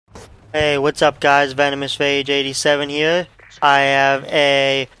Hey, what's up guys? Venomous Rage 87 here. I have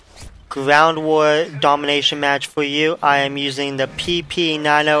a ground war domination match for you. I am using the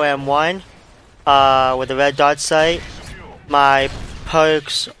PP90M1 with a red dot sight. My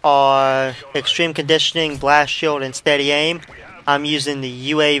perks are extreme conditioning, blast shield, and steady aim. I'm using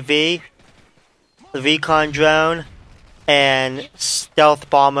the UAV, the recon drone, and stealth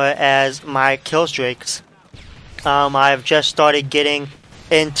bomber as my kill streaks. I've just started getting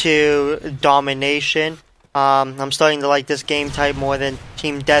into domination. I'm starting to like this game type more than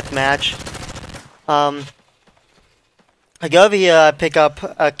team deathmatch. I go over here, I pick up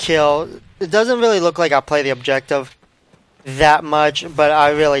a kill. It doesn't really look like I play the objective that much, but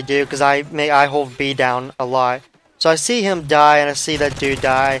I really do because I hold B down a lot. So I see him die and I see that dude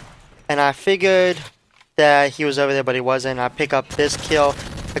die, and I figured that he was over there, but he wasn't. I pick up this kill.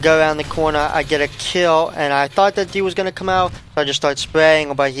 I go around the corner, I get a kill, and I thought that dude was going to come out, so I just start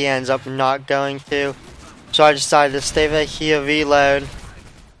spraying, but he ends up not going to. So I decided to stay right here, reload,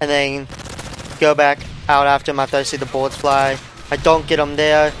 and then go back out after him after I see the bullets fly. I don't get him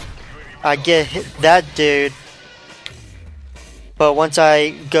there. I get that dude, but once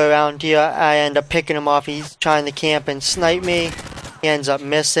I go around here, I end up picking him off. He's trying to camp and snipe me. He ends up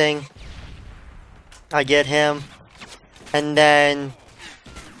missing. I get him, and then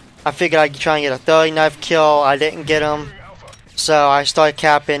I figured I'd try and get a throwing knife kill. I didn't get him, so I start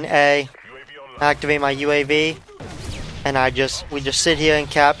capping A, activate my UAV, and we just sit here and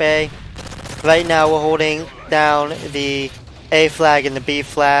cap A. Right now we're holding down the A flag and the B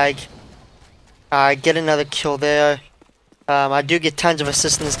flag. I get another kill there. I do get tons of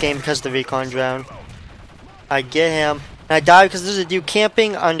assists in this game because of the recon drone. I get him, and I die because there's a dude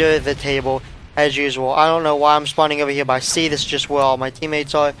camping under the table as usual. I don't know why I'm spawning over here, but I see this is just where all my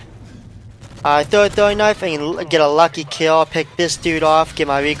teammates are. I throw a throwing knife and get a lucky kill. I pick this dude off, get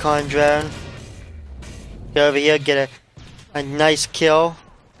my recon drone. Go over here, get a nice kill.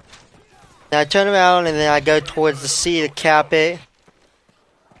 Then I turn around and then I go towards the C to cap it.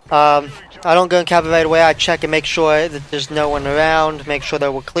 I don't go and cap it right away. I check and make sure that there's no one around. Make sure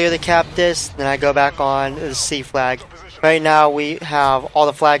that we're clear to cap this. Then I go back on the C flag. Right now we have all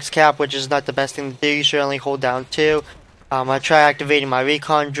the flags capped, which is not the best thing to do. You should only hold down 2. I try activating my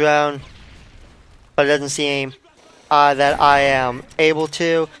recon drone, but it doesn't seem that I am able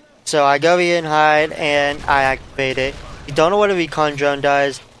to. So I go over here and hide, and I activate it. If you don't know what a recon drone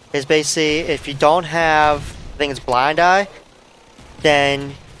does, it's basically if you don't have, I think it's blind eye,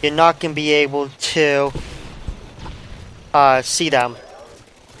 then you're not going to be able to see them.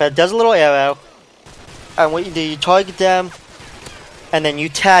 But it does a little arrow, and what you do, you target them, and then you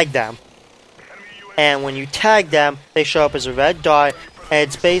tag them. And when you tag them, they show up as a red dot, and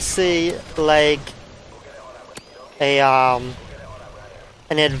it's basically like an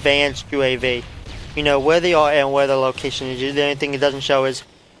advanced UAV. You know where they are and where the location is. The only thing it doesn't show is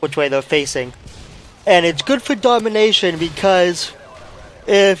which way they're facing. And it's good for domination because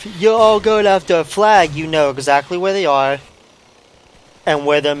if you're all going after a flag, you know exactly where they are and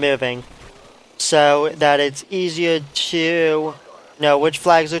where they're moving, so that it's easier to know which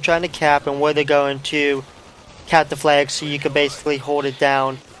flags they're trying to cap and where they're going to cap the flag, so you can basically hold it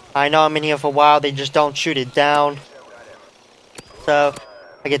down. I know I'm in here for a while, they just don't shoot it down. So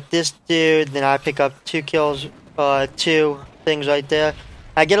I get this dude, then I pick up 2 kills, 2 things right there.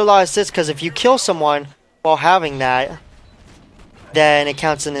 I get a lot of assists because if you kill someone while having that, then it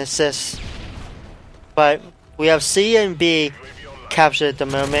counts as an assist. But we have C and B captured at the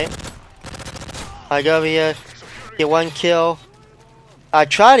moment. I go over here, get 1 kill. I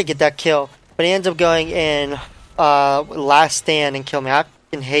try to get that kill, but he ends up going in last stand and kill me. I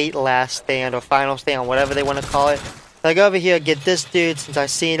fucking hate last stand or final stand, whatever they want to call it. So I go over here, get this dude since I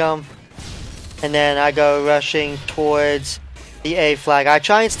seen him, and then I go rushing towards the A flag. I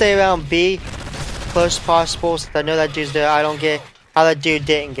try and stay around B close as possible since I know that dude's there. I don't get how that dude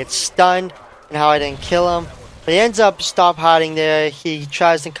didn't get stunned and how I didn't kill him. But he ends up stop hiding there. He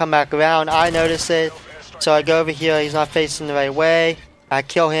tries to come back around. I notice it, so I go over here. He's not facing the right way. I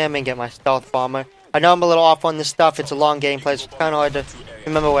kill him and get my stealth bomber. I know I'm a little off on this stuff. It's a long gameplay, so it's kind of hard to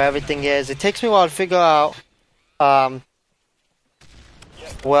remember where everything is. It takes me a while to figure out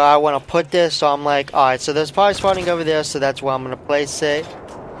where I want to put this. So I'm like, alright, so there's probably spawning over there, so that's where I'm going to place it.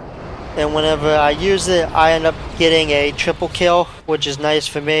 And whenever I use it, I end up getting a triple kill, which is nice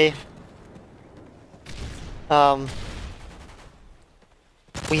for me.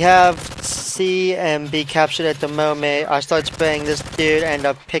 We have C and B captured at the moment. I start spraying this dude, end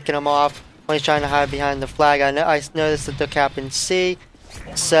up picking him off when he's trying to hide behind the flag. I noticed that they're capping C,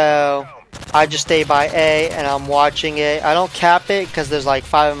 so I just stay by A and I'm watching it. I don't cap it because there's like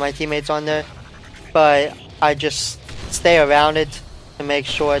 5 of my teammates on there, but I just stay around it to make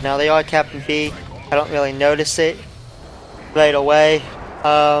sure. Now they are capping B. I don't really notice it right away.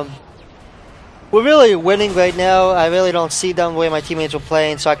 We're really winning right now. I really don't see them the way my teammates were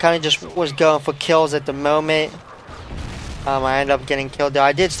playing, so I kind of just was going for kills at the moment. I ended up getting killed there.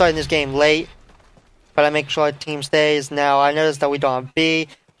 I did start in this game late, but I make sure our team stays. Now I noticed that we don't have B,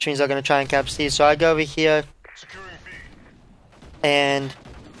 which means they're going to try and cap C. So I go over here, and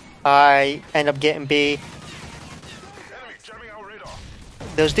I end up getting B.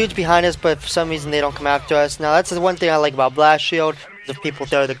 There's dudes behind us, but for some reason they don't come after us. Now that's the one thing I like about Blast Shield. If people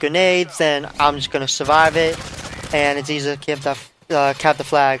throw the grenades, then I'm just going to survive it, and it's easy to cap the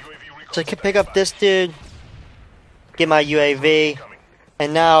flag. So I can pick up this dude, get my UAV,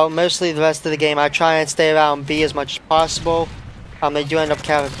 and now mostly the rest of the game I try and stay around B as much as possible. They do end up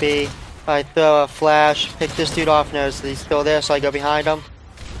capping B. I throw a flash, pick this dude off, notice that he's still there, so I go behind him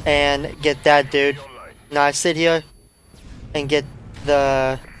and get that dude. Now I sit here and get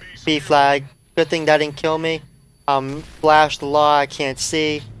the B flag. Good thing that didn't kill me. Flashed a lot, I can't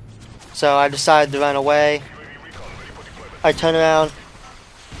see, so I decided to run away. I turn around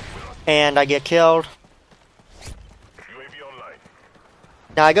and I get killed.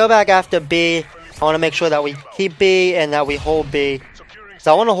 Now I go back after B. I want to make sure that we keep B and that we hold B.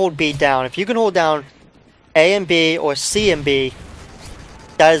 So I want to hold B down. If you can hold down A and B or C and B,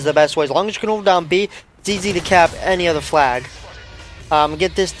 that is the best way. As long as you can hold down B, it's easy to cap any other flag.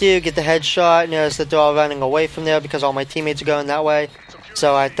 Get this dude, get the headshot. Notice that they're all running away from there because all my teammates are going that way.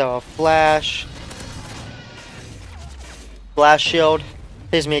 So I throw a flash. Blast shield.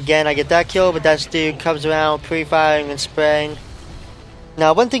 Hits me again. I get that kill, but that dude comes around pre-firing and spraying.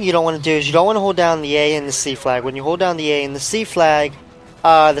 Now, one thing you don't want to do is you don't want to hold down the A and the C flag. When you hold down the A and the C flag,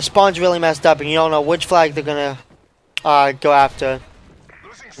 the spawn's really messed up and you don't know which flag they're going to go after.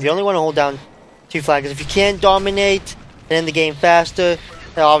 You only want to hold down 2 flags. If you can't dominate and end the game faster,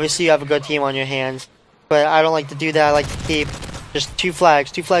 then obviously you have a good team on your hands. But I don't like to do that. I like to keep just 2 flags.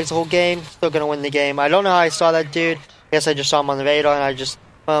 2 flags the whole game, still going to win the game. I don't know how I saw that dude. I guess I just saw him on the radar and I just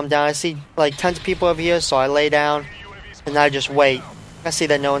put him down. I see like tons of people over here, so I lay down and I just wait. I see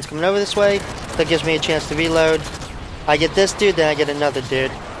that no one's coming over this way. That gives me a chance to reload. I get this dude, then I get another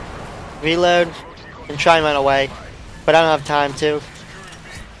dude. Reload and try and run away. But I don't have time to.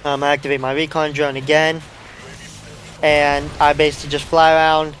 I activate my recon drone again. And I basically just fly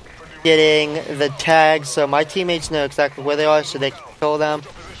around getting the tags so my teammates know exactly where they are so they can kill them.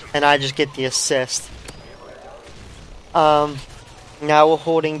 And I just get the assist. Now we're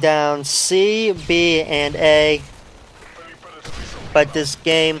holding down C, B, and A. But this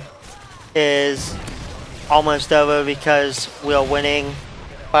game is almost over because we're winning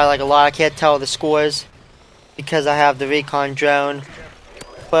by like a lot. I can't tell the scores because I have the recon drone.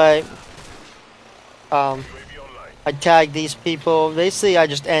 But I tag these people. Basically, I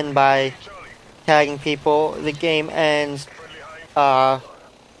just end by tagging people. The game ends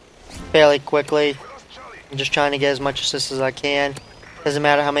fairly quickly. I'm just trying to get as much assists as I can. Doesn't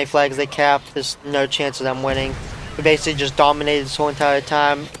matter how many flags they cap. There's no chance of them winning. We basically just dominated this whole entire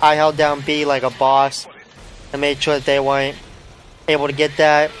time. I held down B like a boss and made sure that they weren't able to get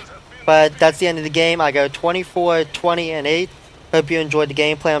that. But that's the end of the game. I go 24, 20, and 8. Hope you enjoyed the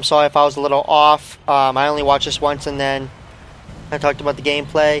gameplay. I'm sorry if I was a little off. I only watched this once and then I talked about the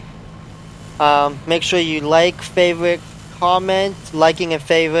gameplay. Make sure you like, favorite, comment. Liking and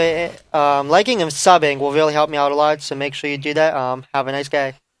favorite. Liking and subbing will really help me out a lot, so make sure you do that. Have a nice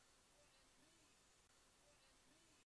day.